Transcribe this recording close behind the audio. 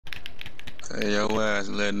Hey, your ass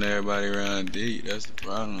letting everybody run deep. That's the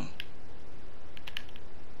problem.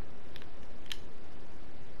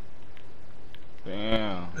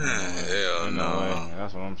 Damn. Hell Ain't no way. no.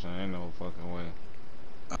 That's what I'm saying. Ain't no fucking way.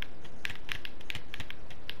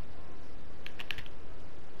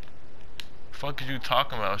 Fuck is you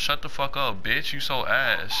talking about? Shut the fuck up, bitch. You so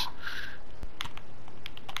ass.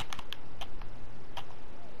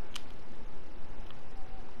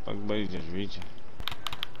 Fuck buddy just reaching.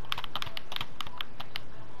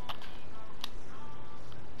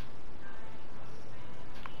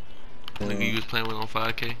 Nigga, you was playing with on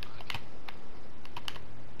 5K?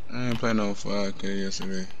 I ain't playing no 5K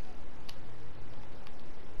yesterday.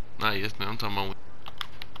 Nah, yes, man. I'm talking about.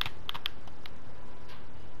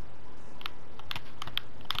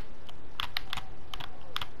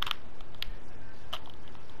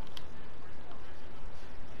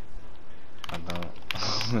 I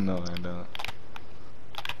don't. No, I don't.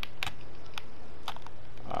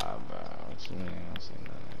 Ah, bro. What you mean? I don't say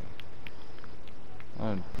nothing.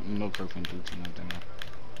 No Kirk can do too much than that.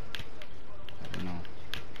 I don't know.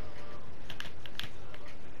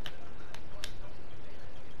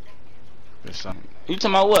 Just something. You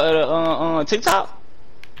talking about what? TikTok?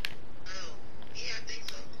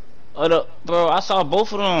 Bro, I saw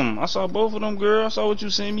both of them. I saw both of them, girl. I saw what you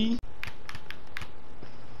sent me.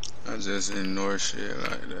 I just ignore shit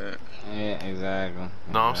like that. Yeah, exactly.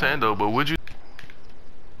 No, I'm saying though, but would you?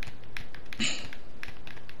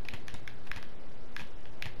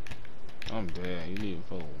 I'm dead. You need to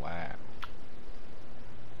feel wild.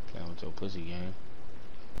 Playing with your pussy game.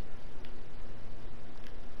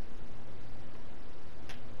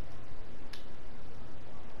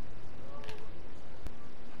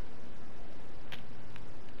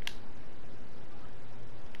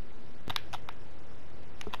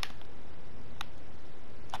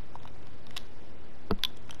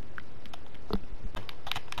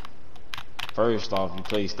 First off, you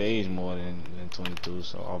play stage more than 22,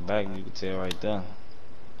 so all back you can tell right there.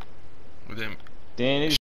 Then Then it's